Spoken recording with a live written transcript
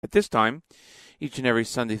At this time, each and every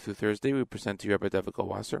Sunday through Thursday, we present to you Rabbi David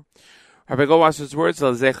Goldwasser. Rabbi Goldwasser's words,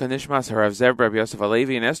 L'zecha Nishmas Harav Zev Rabbi Yosef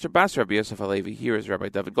Alevi and Esther Bas Rabbi Yosef Alevi. Here is Rabbi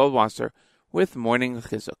David Goldwasser with Morning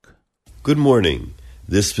Chizuk. Good morning.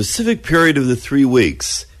 This specific period of the 3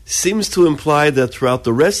 weeks seems to imply that throughout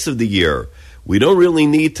the rest of the year, we don't really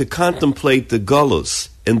need to contemplate the Golus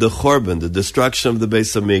and the Chorban, the destruction of the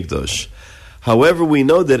Beis HaMikdash. However, we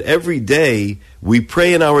know that every day we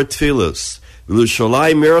pray in our tefillos,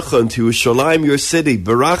 L'Yerushalayim Mircha, unto Yerushalayim your city,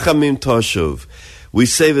 Barachamim Toshuv. We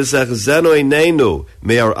say, V'zechzenu Einenu,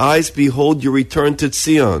 may our eyes behold your return to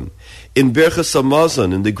Tzion. In Birchas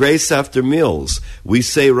Hamazon, in the grace after meals, we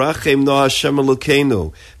say, Rachem no Hashem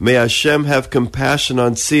Elokeinu, may Hashem have compassion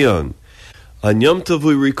on Tzion. On Yom Tov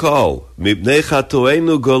we recall, Mipnei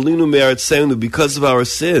Chatoenu Golinu Me'artzenu, because of our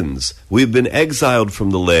sins, we've been exiled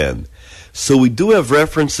from the land. So we do have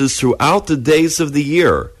references throughout the days of the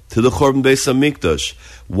year to the Chorban Beis HaMikdash.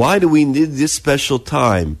 Why do we need this special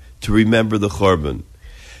time to remember the Chorban?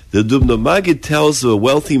 The Dubno Magid tells of a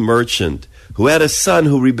wealthy merchant who had a son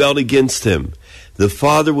who rebelled against him. The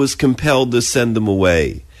father was compelled to send him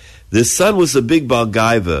away. The son was a big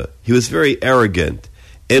balgaiva. He was very arrogant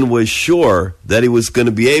and was sure that he was going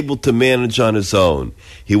to be able to manage on his own.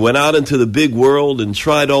 He went out into the big world and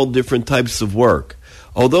tried all different types of work.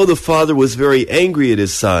 Although the father was very angry at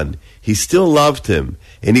his son, he still loved him,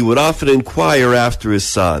 and he would often inquire after his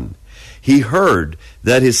son. He heard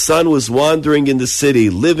that his son was wandering in the city,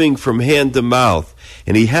 living from hand to mouth,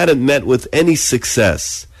 and he hadn't met with any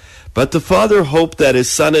success. But the father hoped that his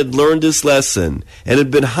son had learned his lesson and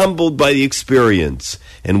had been humbled by the experience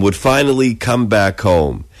and would finally come back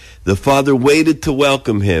home. The father waited to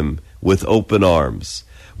welcome him with open arms.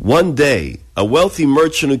 One day, a wealthy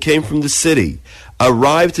merchant who came from the city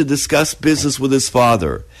arrived to discuss business with his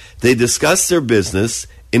father. They discussed their business,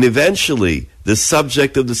 and eventually the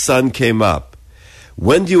subject of the son came up.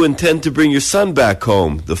 When do you intend to bring your son back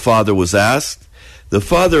home? The father was asked. The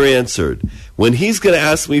father answered, when he's going to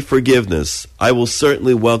ask me forgiveness, I will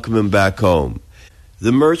certainly welcome him back home.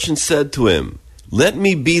 The merchant said to him, let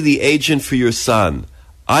me be the agent for your son.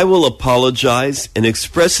 I will apologize and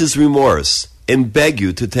express his remorse and beg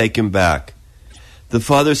you to take him back. The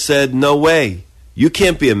father said, no way. You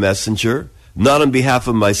can't be a messenger, not on behalf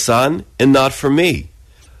of my son and not for me.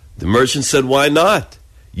 The merchant said, why not?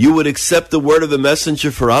 You would accept the word of a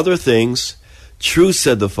messenger for other things. True,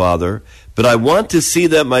 said the father, but I want to see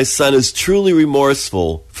that my son is truly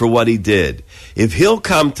remorseful for what he did. If he'll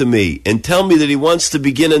come to me and tell me that he wants to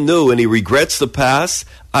begin anew and he regrets the past,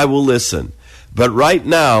 I will listen. But right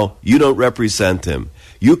now, you don't represent him.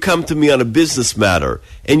 You come to me on a business matter,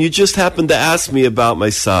 and you just happen to ask me about my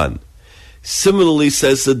son. Similarly,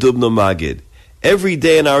 says the Dubno Magid, every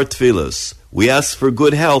day in our tefillos, we ask for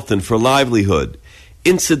good health and for livelihood.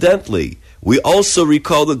 Incidentally, we also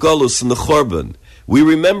recall the Golus and the Chorban. We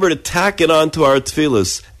remember to tack it onto our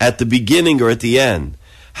tefillos at the beginning or at the end.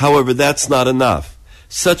 However, that's not enough.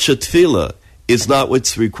 Such a tefillah is not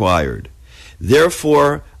what's required.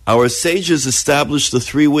 Therefore, our sages established the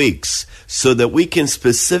 3 weeks so that we can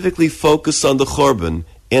specifically focus on the Chorban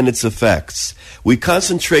and its effects. We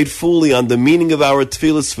concentrate fully on the meaning of our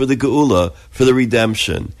tefillos for the Geula, for the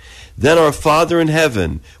redemption. Then our Father in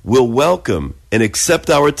heaven will welcome and accept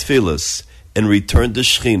our tefillos and return the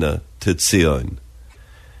Shechina to Tzion.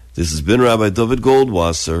 This has been Rabbi David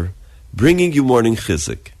Goldwasser, bringing you Morning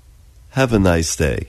Chizuk. Have a nice day.